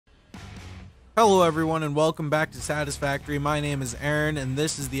Hello everyone and welcome back to Satisfactory. My name is Aaron and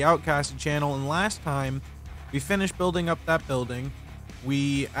this is the Outcasted channel, and last time we finished building up that building.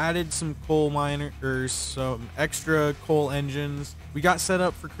 We added some coal miners, some extra coal engines. We got set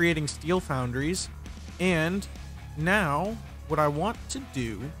up for creating steel foundries, and now what I want to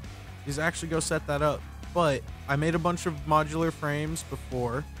do is actually go set that up. But I made a bunch of modular frames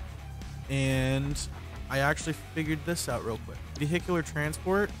before, and I actually figured this out real quick. Vehicular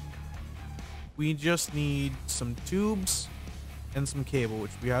transport. We just need some tubes and some cable,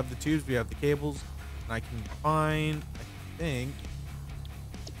 which we have the tubes, we have the cables, and I think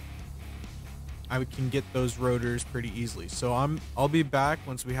I can get those rotors pretty easily. So I'll be back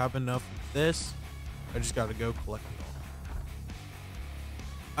once we have enough of this. I just gotta go collect it all.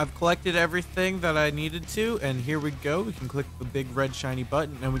 I've collected everything that I needed to, and here we go. We can click the big red shiny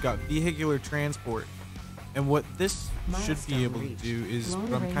button, and we got vehicular transport. And what this should be able to do is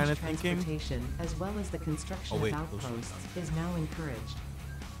what I'm kind of thinking. As well as the construction of outposts is now encouraged.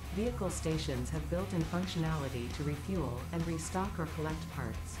 Vehicle stations have built-in functionality to refuel and restock or collect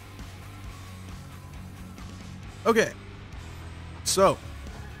parts. Okay, so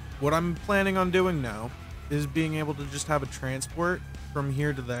what I'm planning on doing now is being able to just have a transport from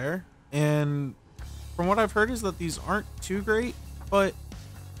here to there. And from what I've heard is that these aren't too great, but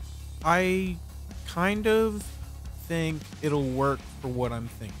I kind of think it'll work for what I'm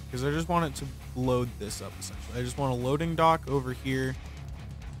thinking, because I just want it to load this up essentially. I just want a loading dock over here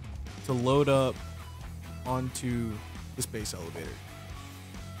to load up onto the space elevator.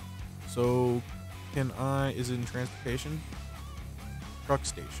 So is it in transportation? Truck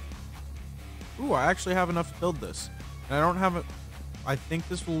station. Ooh, I actually have enough to build this. And I don't have it. I think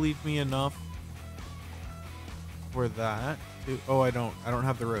this will leave me enough for that. Oh, I don't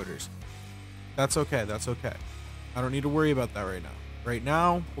have the rotors. That's okay. That's okay. I don't need to worry about that right now. Right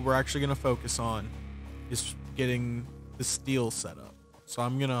now, what we're actually going to focus on is getting the steel set up. So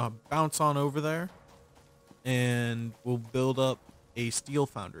I'm going to bounce on over there and we'll build up a steel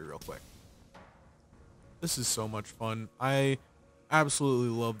foundry real quick. This is so much fun. I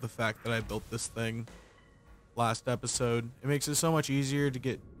absolutely love the fact that I built this thing last episode. It makes it so much easier to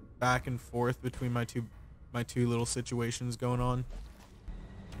get back and forth between my two little situations going on.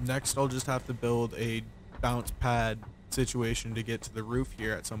 Next, I'll just have to build a bounce pad situation to get to the roof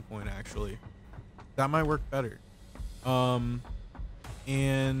here at some point, actually. That might work better. And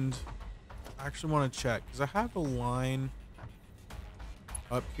I actually want to check, because I have a line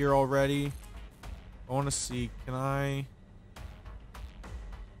up here already. I want to see, can I...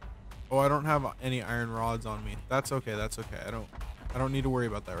 Oh, I don't have any iron rods on me. That's okay, that's okay. I don't need to worry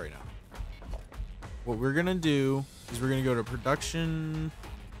about that right now. What we're going to do is we're going to go to production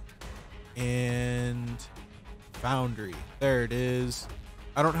and foundry. There it is.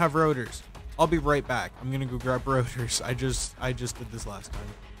 I don't have rotors. I'll be right back. I'm gonna go grab rotors. I just did this last time.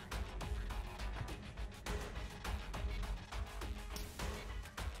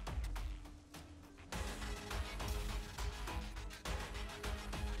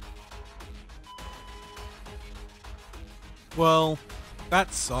 Well,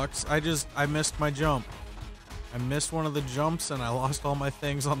 that sucks. I missed my jump. I missed one of the jumps and I lost all my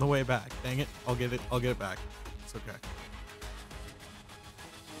things on the way back. Dang it. I'll get it back. It's okay.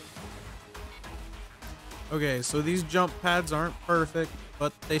 Okay, so these jump pads aren't perfect,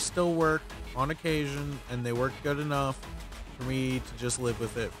 but they still work on occasion, and they work good enough for me to just live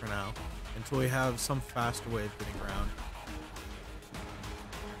with it for now until we have some faster way of getting around.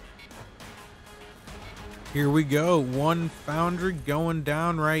 Here we go. One foundry going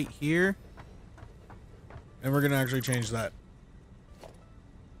down right here. And we're going to actually change that.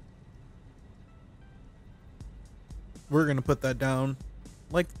 We're going to put that down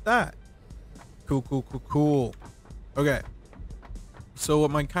like that. Cool, cool, cool, cool. Okay. So what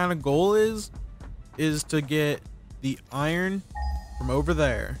my kind of goal is to get the iron from over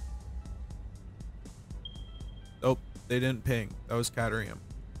there. Oh, they didn't ping. That was cadmium.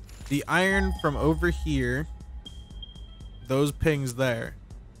 The iron from over here. Those pings there.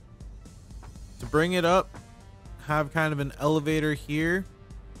 To bring it up, have kind of an elevator here,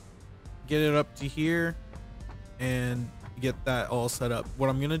 get it up to here, and get that all set up. What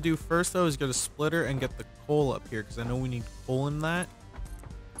I'm gonna do first though is get a splitter and get the coal up here, because I know we need coal in that,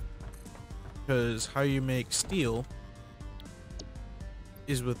 because how you make steel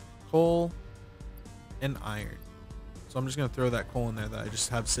is with coal and iron. So I'm just gonna throw that coal in there that I just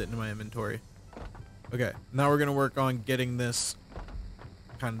have sitting in my inventory. Okay, now we're gonna work on getting this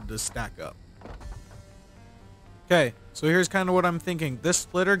kind of to stack up. Okay, so here's kind of what I'm thinking. This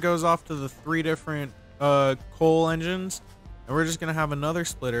splitter goes off to the 3 different coal engines, and we're just gonna have another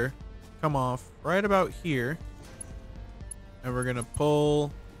splitter come off right about here. And we're going to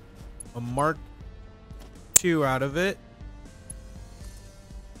pull a Mark II out of it.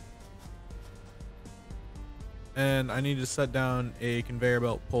 And I need to set down a conveyor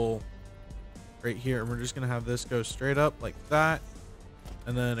belt pull right here. And we're just going to have this go straight up like that.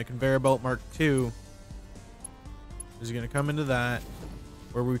 And then a conveyor belt Mark II is going to come into that,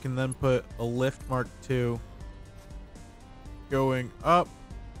 where we can then put a lift Mark II going up.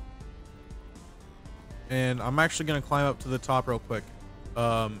 And I'm actually going to climb up to the top real quick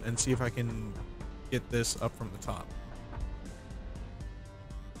and see if I can get this up from the top.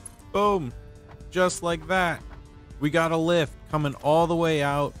 Boom. Just like that. We got a lift coming all the way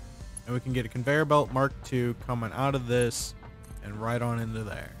out, and we can get a conveyor belt Mark II coming out of this and right on into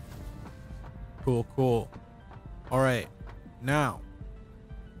there. Cool, cool. All right. Now,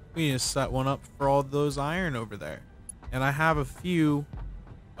 we need to set one up for all those iron over there. And I have a few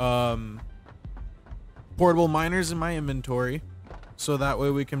portable miners in my inventory, so that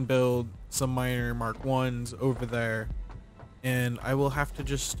way we can build some miner Mark 1s over there. And I will have to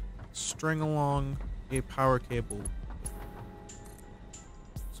just string along a power cable.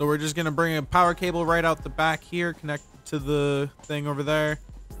 So we're just gonna bring a power cable right out the back here, connect to the thing over there,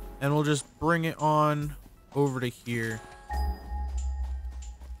 and we'll just bring it on over to here.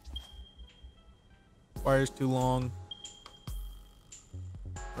 Wire's too long.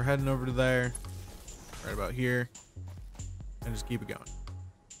 We're heading over to there, right about here, and just keep it going.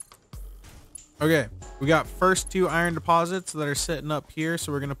 Okay, we got first 2 iron deposits that are sitting up here,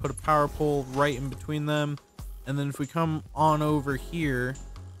 so we're gonna put a power pole right in between them. And then if we come on over here,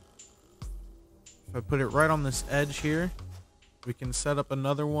 if I put it right on this edge here, we can set up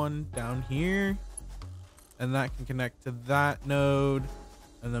another one down here, and that can connect to that node.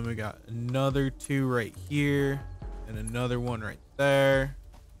 And then we got another 2 right here, and another one right there.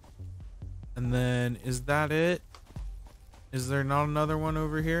 And then is that it? Is there not another one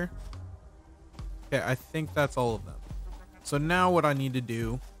over here? Okay, I think that's all of them. So now what I need to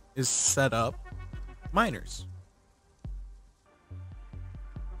do is set up miners.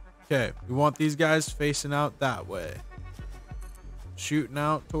 Okay, we want these guys facing out that way. Shooting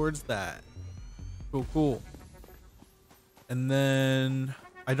out towards that. Cool, cool. And then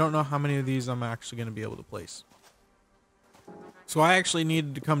I don't know how many of these I'm actually going to be able to place. So I actually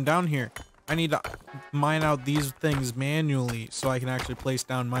needed to come down here. I need to mine out these things manually so I can actually place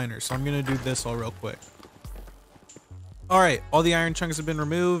down miners. So I'm going to do this all real quick. All right, all the iron chunks have been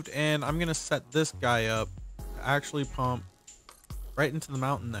removed, and I'm going to set this guy up to actually pump right into the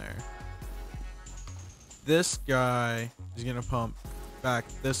mountain there. This guy is going to pump back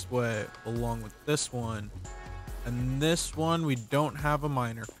this way along with this one. And this one we don't have a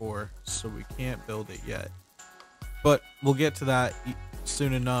miner for, so we can't build it yet. But we'll get to that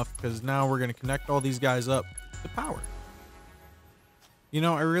soon enough, because now we're going to connect all these guys up to power. You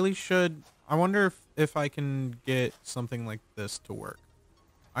know, I really should. I wonder if I can get something like this to work.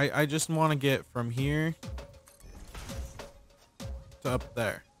 I just want to get from here to up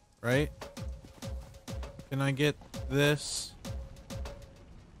there, right? Can I get this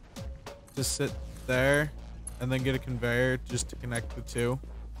to sit there and then get a conveyor just to connect the 2?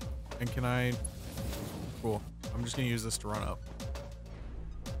 And can I... Cool. I'm just going to use this to run up.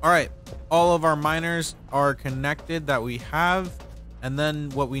 All right, all of our miners are connected that we have, and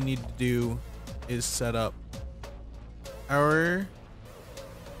then what we need to do is set up our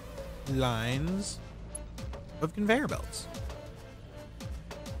lines of conveyor belts.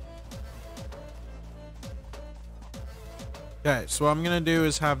 Okay, so what I'm gonna do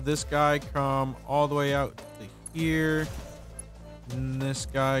is have this guy come all the way out to here, and this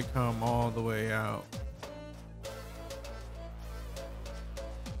guy come all the way out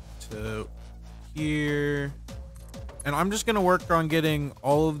to here. And I'm just gonna work on getting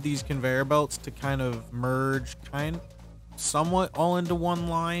all of these conveyor belts to kind of merge somewhat all into one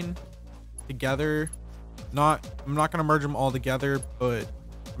line together. I'm not gonna merge them all together, but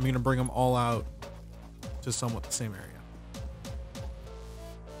I'm gonna bring them all out to somewhat the same area.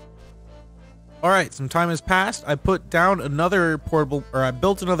 All right, some time has passed. I put down another portable, or I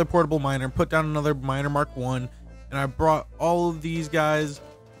built another portable miner, put down another miner Mark 1, and I brought all of these guys,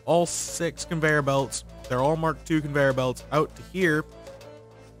 all 6 conveyor belts, they're all Mark II conveyor belts, out to here.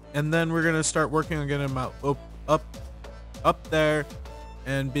 And then we're gonna start working on getting them out up there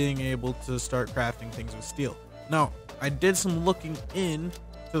and being able to start crafting things with steel. Now, I did some looking in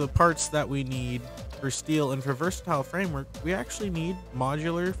to the parts that we need for steel, and for versatile framework, we actually need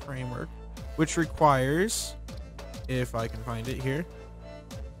modular framework, which requires, if I can find it here,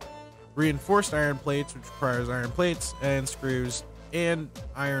 reinforced iron plates, which requires iron plates, and screws and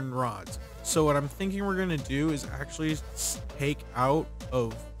iron rods. So what I'm thinking we're gonna do is actually take out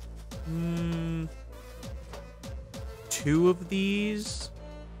of 2 of these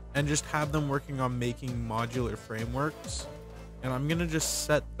and just have them working on making modular frameworks. And I'm gonna just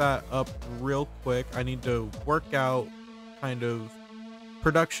set that up real quick. I need to work out kind of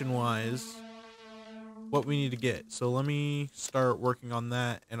production wise what we need to get. So let me start working on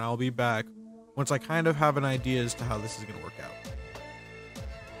that, and I'll be back once I kind of have an idea as to how this is gonna work out.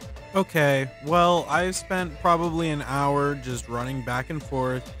 Okay, well, I've spent probably an hour just running back and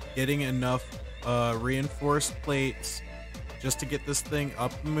forth, getting enough reinforced plates just to get this thing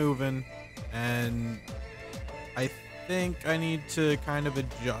up and moving, and I think I need to kind of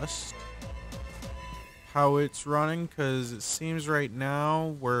adjust how it's running, because it seems right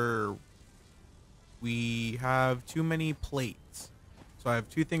now we have too many plates. So I have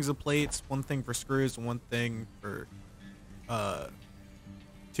 2 things of plates, 1 thing for screws, and 1 thing for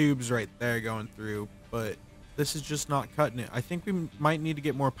tubes right there going through, but this is just not cutting it. I think we might need to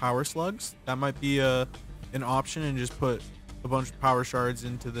get more power slugs. That might be an option, and just put a bunch of power shards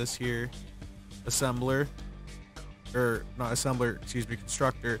into this here assembler, or not assembler, excuse me,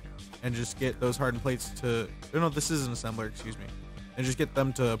 constructor, and just get those hardened plates to, oh no, this is an assembler, excuse me, and just get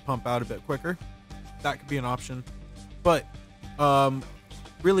them to pump out a bit quicker. That could be an option. But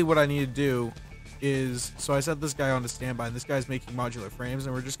really what I need to do is, so I set this guy on to standby, and this guy's making modular frames,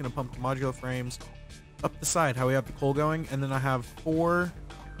 and we're just going to pump the modular frames up the side, how we have the coal going, and then I have 4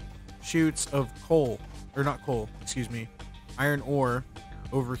 chutes of coal, or not coal, excuse me, iron ore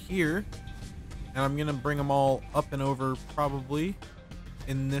over here, and I'm going to bring them all up and over probably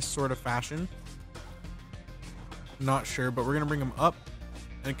in this sort of fashion. Not sure, but we're going to bring them up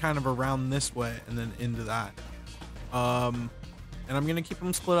and kind of around this way and then into that. And I'm going to keep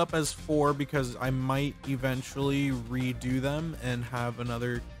them split up as 4 because I might eventually redo them and have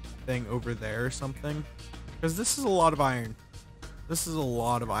another thing over there or something. Because this is a lot of iron. This is a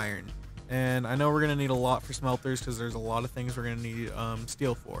lot of iron. And I know we're going to need a lot for smelters because there's a lot of things we're going to need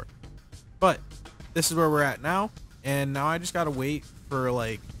steel for. But this is where we're at now. And now I just got to wait for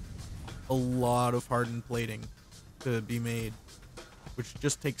like a lot of hardened plating to be made, which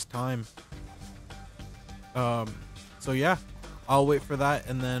just takes time. So yeah, I'll wait for that,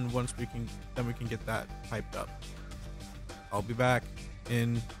 and then once we can get that piped up. I'll be back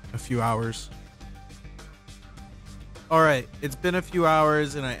in a few hours. Alright, it's been a few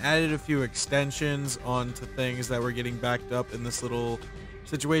hours, and I added a few extensions onto things that were getting backed up in this little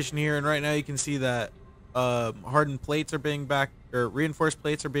situation here, and right now you can see that hardened plates are being backed, or reinforced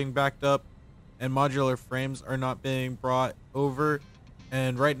plates are being backed up, and modular frames are not being brought over.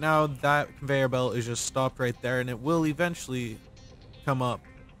 And right now that conveyor belt is just stopped right there, and it will eventually come up.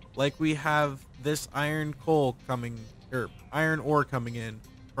 Like we have this iron coal coming, or iron ore coming in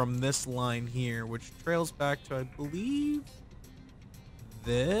from this line here, which trails back to, I believe,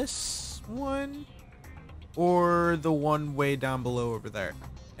 this one, or the one way down below over there.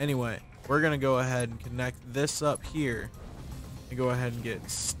 Anyway, we're gonna go ahead and connect this up here and go ahead and get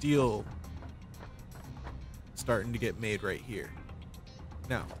steel starting to get made right here.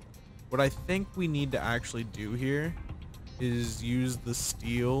 Now, what I think we need to actually do here is use the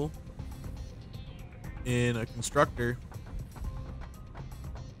steel in a constructor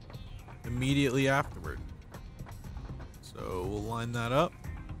immediately afterward. So we'll line that up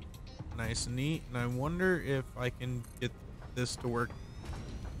nice and neat, and I wonder if I can get this to work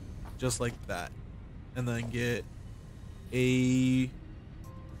just like that, and then get a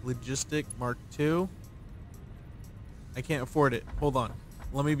logistic Mark II. I can't afford it. Hold on.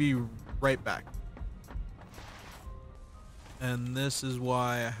 Let me be right back. And this is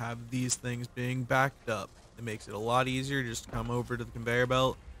why I have these things being backed up. It makes it a lot easier just to come over to the conveyor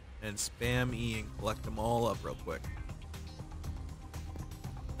belt and spam E and collect them all up real quick.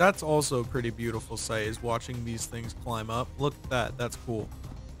 That's also a pretty beautiful sight, is watching these things climb up. Look at that. That's cool.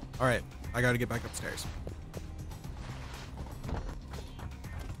 Alright, I gotta get back upstairs.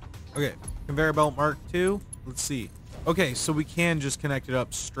 Okay, conveyor belt Mark II. Let's see. Okay, so we can just connect it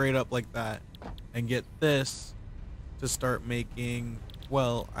up straight up like that and get this to start making,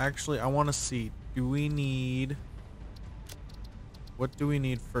 well, actually, I want to see, do we need, what do we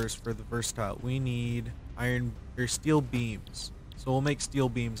need first for the versatile? We need iron or steel beams. So we'll make steel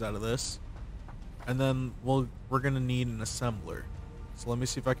beams out of this, and then we're going to need an assembler. So let me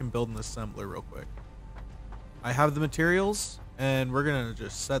see if I can build an assembler real quick. I have the materials, and we're going to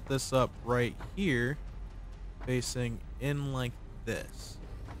just set this up right here, facing in like this.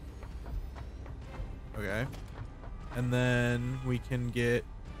 Okay. And then we can get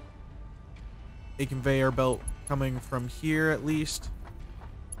a conveyor belt coming from here at least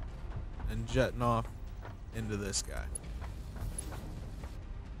and jetting off into this guy.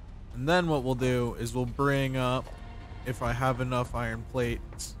 And then what we'll do is we'll bring up, if I have enough iron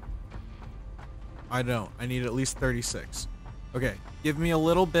plates. I don't. I need at least 36. Okay, give me a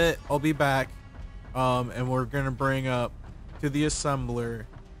little bit. I'll be back. And we're going to bring up to the assembler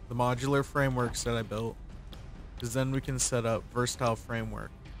the modular frameworks that I built. Because then we can set up versatile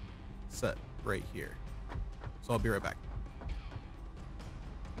framework set right here. So I'll be right back.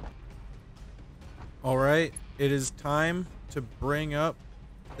 Alright, it is time to bring up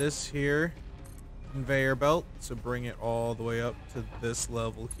this here conveyor belt. So bring it all the way up to this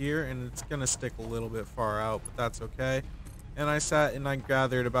level here, and it's gonna stick a little bit far out, but that's okay. And I sat and I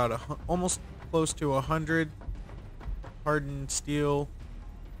gathered about almost close to 100 hardened steel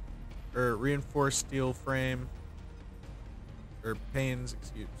or reinforced steel frame or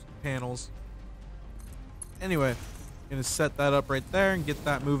panels. Anyway, gonna set that up right there and get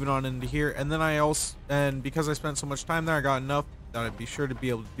that moving on into here. And then because I spent so much time there, I got enough that I'd be sure to be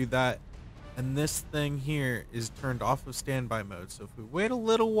able to do that. And this thing here is turned off of standby mode. So if we wait a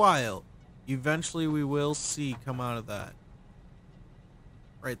little while, eventually we will see come out of that.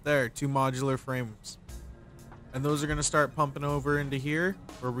 Right there, 2 modular frames. And those are going to start pumping over into here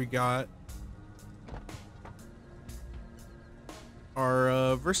where we got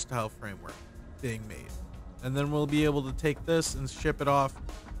our versatile framework being made. And then we'll be able to take this and ship it off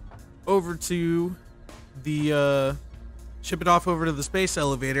over to the space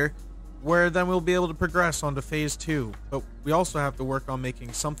elevator, where then we'll be able to progress onto phase 2. But we also have to work on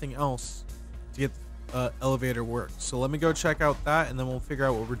making something else to get the elevator work. So let me go check out that, and then we'll figure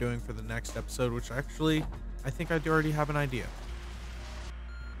out what we're doing for the next episode, which actually I think I do already have an idea.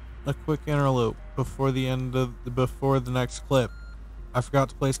 A quick interlude before the next clip. I forgot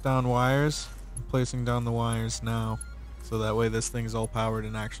to place down wires. I'm placing down the wires now, so that way this thing's all powered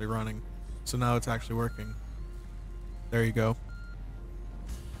and actually running. So now it's actually working. There you go.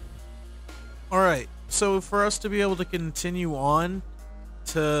 Alright, so for us to be able to continue on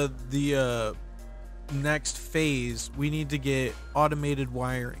to the next phase, we need to get automated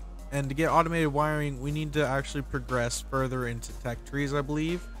wiring. And to get automated wiring, we need to actually progress further into tech trees, I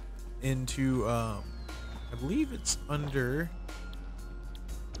believe. Into, I believe it's under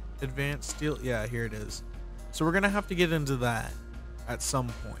advanced steel. Yeah, here it is. So we're going to have to get into that at some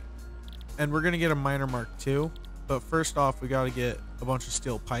point. And we're going to get a miner mark too. But first off, we got to get a bunch of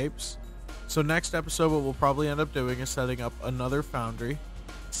steel pipes. So next episode, what we'll probably end up doing is setting up another foundry,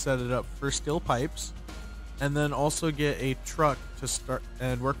 set it up for steel pipes, and then also get a truck to start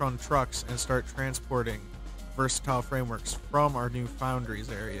and work on trucks and start transporting versatile frameworks from our new foundries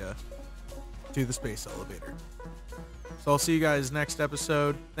area to the space elevator. So I'll see you guys next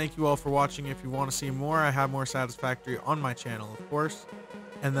episode. Thank you all for watching. If you want to see more, I have more Satisfactory on my channel, of course.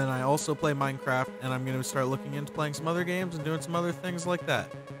 And then I also play Minecraft, and I'm going to start looking into playing some other games and doing some other things like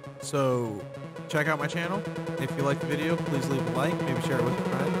that. So check out my channel. If you like the video, please leave a like, maybe share it with a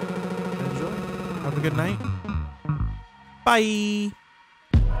friend, and enjoy. Have a good night. Bye.